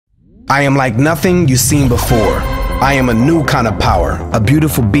I am like nothing you've seen before. I am a new kind of power, a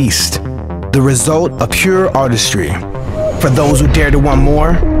beautiful beast, the result of pure artistry. For those who dare to want more,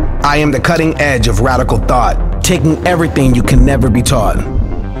 I am the cutting edge of radical thought, taking everything you can never be taught.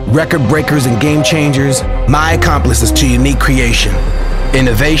 Record breakers and game changers, my accomplices to unique creation.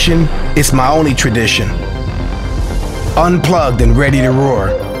 Innovation, it's my only tradition. Unplugged and ready to roar,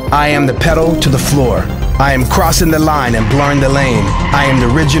 I am the pedal to the floor. I am crossing the line and blurring the lane. I am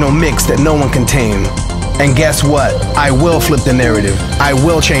the original mix that no one can tame. And guess what? I will flip the narrative. I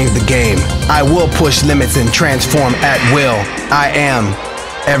will change the game. I will push limits and transform at will. I am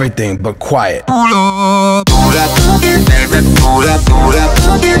everything but quiet.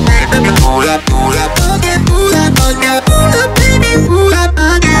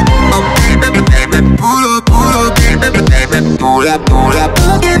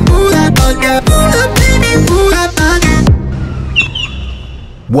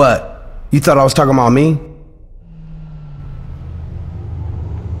 What? You thought I was talking about me?